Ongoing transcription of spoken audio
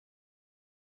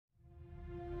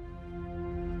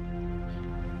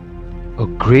A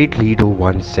great leader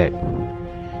once said,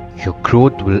 "Your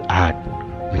growth will add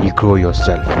when you grow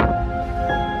yourself.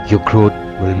 Your growth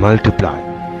will multiply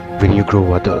when you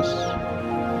grow others."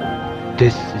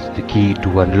 This is the key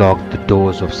to unlock the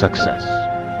doors of success.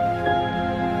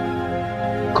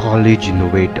 College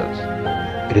Innovators.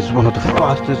 It is one of the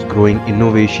fastest growing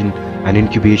innovation and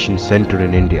incubation center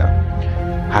in India,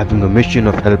 having a mission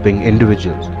of helping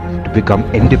individuals to become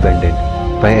independent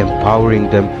by empowering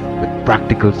them with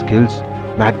practical skills,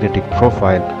 magnetic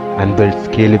profile, and build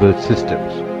scalable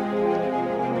systems.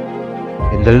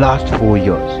 In the last 4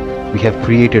 years, we have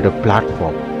created a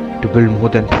platform to build more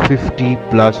than 50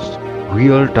 plus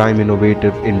real-time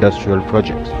innovative industrial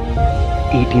projects,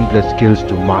 18 plus skills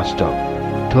to master,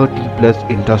 30 plus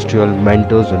industrial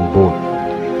mentors on board,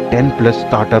 10 plus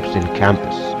startups in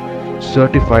campus,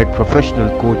 certified professional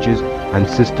coaches and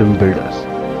system builders,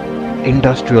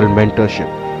 industrial mentorship,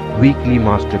 weekly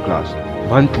masterclass,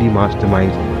 monthly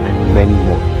masterminds, and many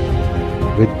more.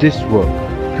 With this work,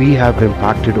 we have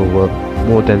impacted over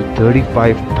more than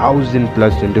 35,000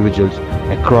 plus individuals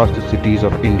across the cities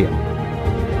of India.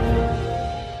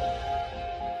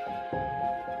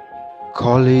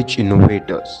 College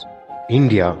Innovators,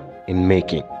 India in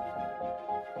making.